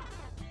thingy.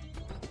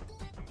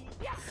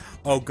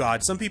 Oh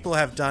god, some people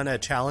have done a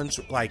challenge,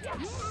 like,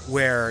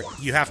 where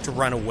you have to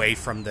run away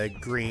from the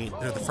green,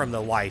 from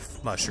the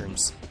life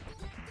mushrooms.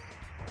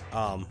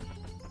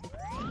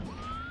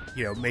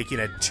 You know, making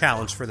a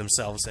challenge for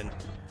themselves, and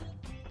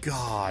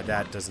god,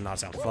 that does not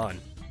sound fun.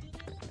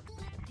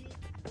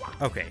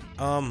 Okay,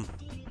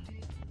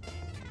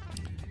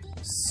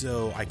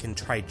 so I can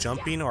try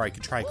jumping, or I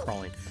could try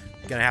crawling.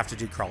 I'm gonna have to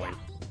do crawling.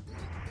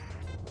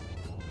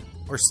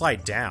 Or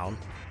slide down,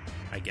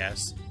 I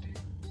guess.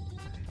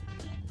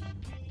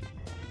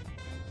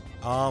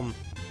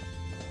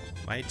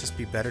 Might just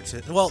be better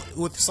to... Well,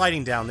 with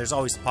sliding down, there's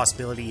always the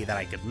possibility that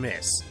I could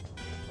miss.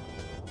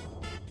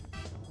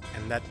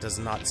 And that does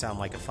not sound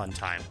like a fun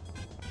time.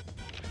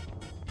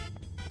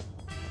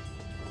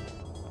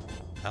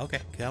 Okay,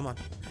 come on.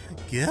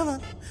 Come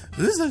on.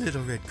 Who's a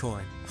little red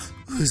coin?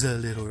 Who's a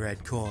little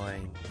red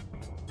coin?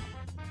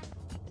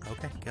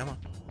 Okay, come on.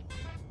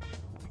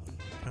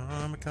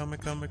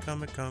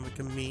 Come,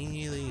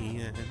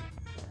 chameleon.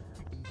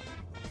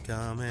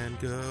 Come and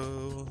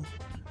go.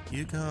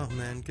 You come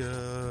and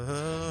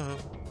go.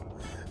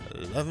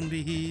 Love and be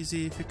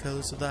easy if your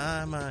colors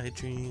supply my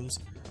dreams.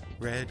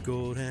 Red,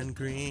 gold, and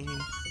green.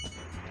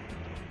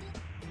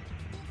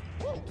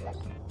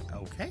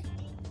 Okay.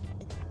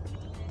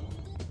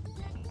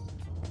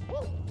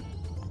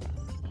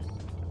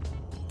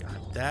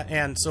 Got that.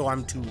 And so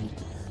I'm to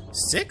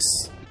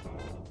 6?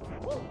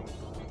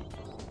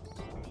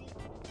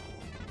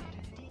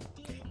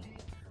 Okay.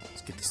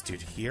 Let's get this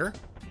dude here.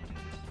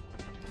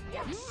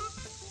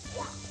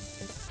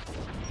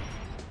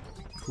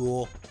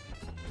 Cool.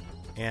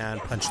 And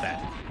punch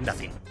that.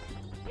 Nothing.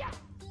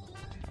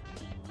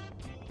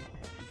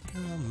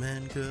 Come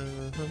and go.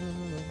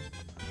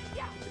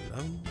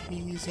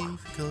 Easy if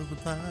you go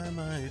by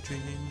my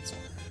dreams.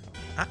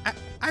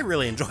 I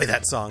really enjoy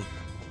that song.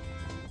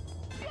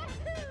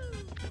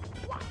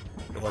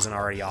 It wasn't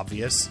already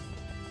obvious.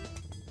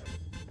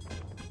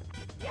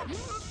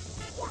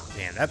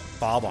 Man, that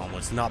Bob-omb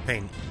was not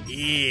paying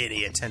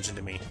any attention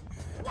to me.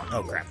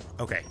 Oh crap.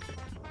 Okay.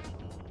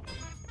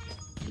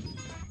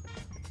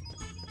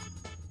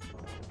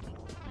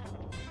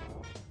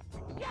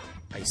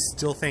 I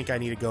still think I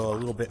need to go a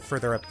little bit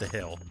further up the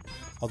hill.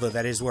 Although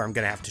that is where I'm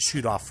going to have to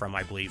shoot off from,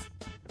 I believe.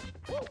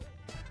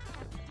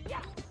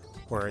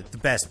 or the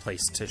best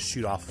place to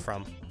shoot off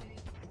from.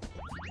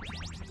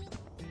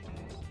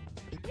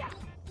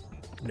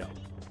 No.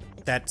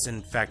 That's,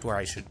 in fact, where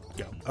I should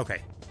go.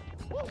 Okay.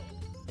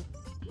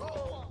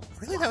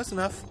 Really? That was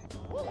enough?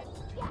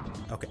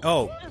 Okay.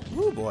 Oh.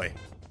 Ooh, boy.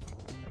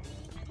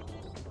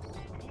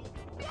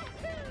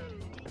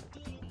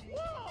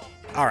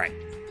 Alright.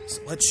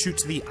 So let's shoot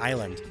to the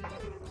island.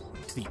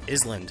 To the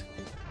island.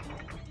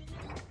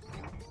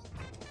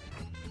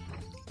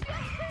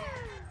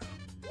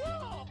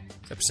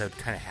 This episode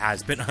kind of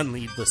has been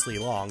unneedlessly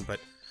long, but...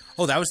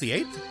 Oh, that was the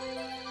 8th?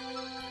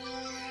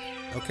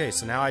 Okay,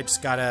 so now I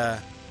just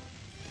gotta...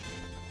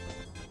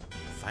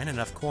 find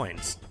enough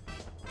coins.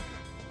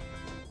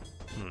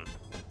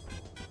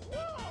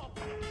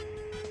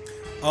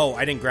 Oh,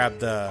 I didn't grab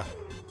the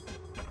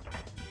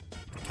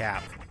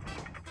cap.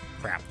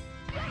 Crap.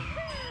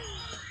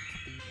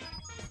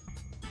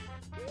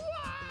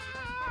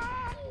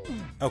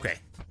 Okay.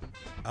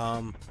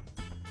 Have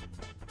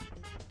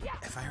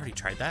I already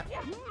tried that?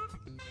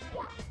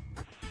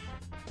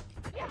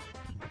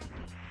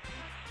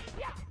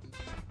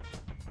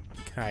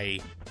 Can I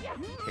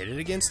hit it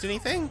against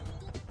anything?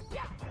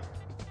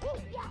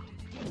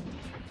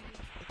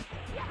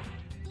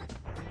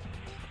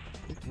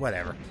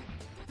 Whatever.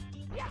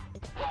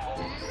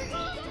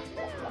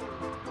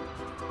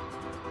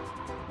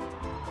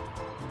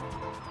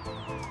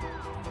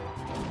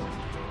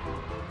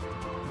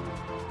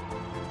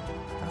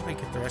 How do I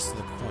get the rest of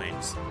the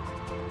coins?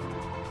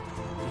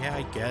 Yeah,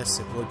 I guess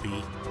it would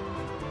be.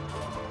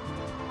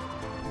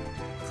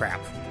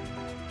 Crap.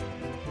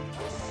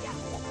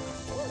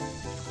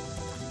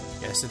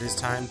 Guess it is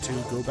time to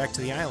go back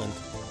to the island.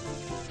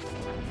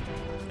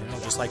 You know,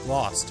 just like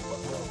Lost.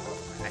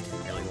 I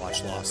didn't really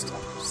watch Lost,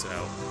 so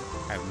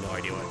I have no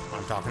idea what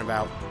I'm talking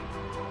about.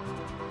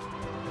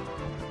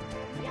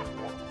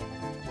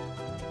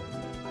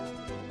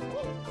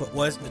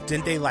 But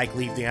didn't they like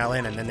leave the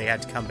island and then they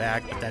had to come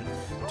back, but then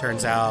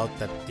turns out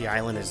that the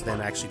island is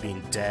then actually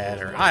being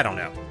dead, or I don't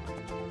know.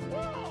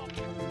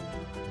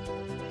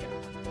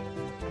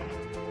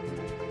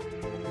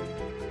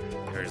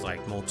 There's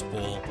like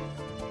multiple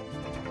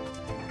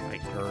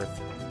like Earth,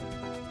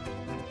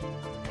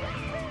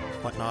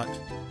 whatnot.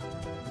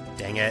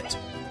 Dang it.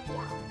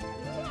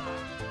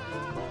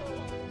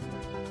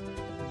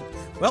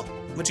 Well,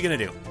 what you gonna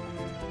do?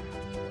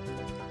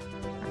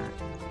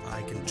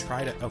 I can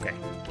try to... Okay.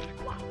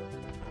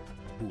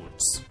 Ooh,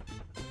 it's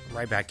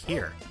right back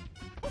here.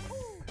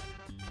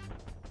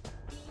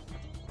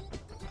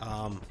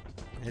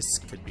 This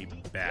could be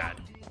bad.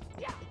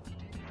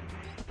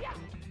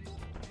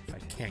 If I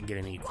can't get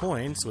any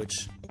coins,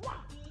 which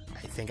I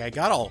think I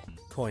got all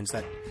coins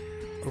that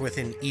are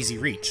within easy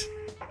reach.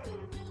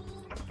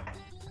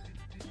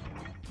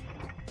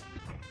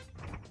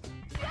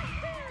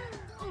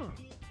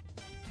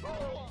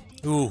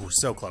 Ooh,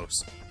 so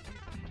close.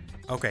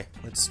 Okay,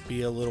 let's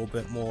be a little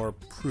bit more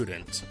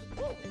prudent.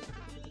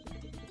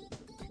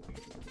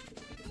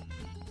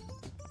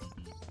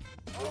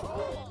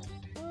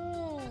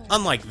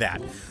 Unlike that.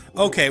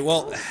 Okay,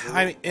 well,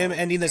 I am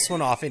ending this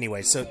one off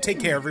anyway, so take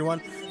care, everyone.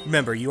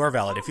 Remember, you are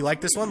valid. If you like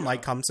this one,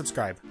 like, comment,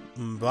 subscribe.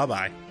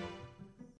 Bye-bye.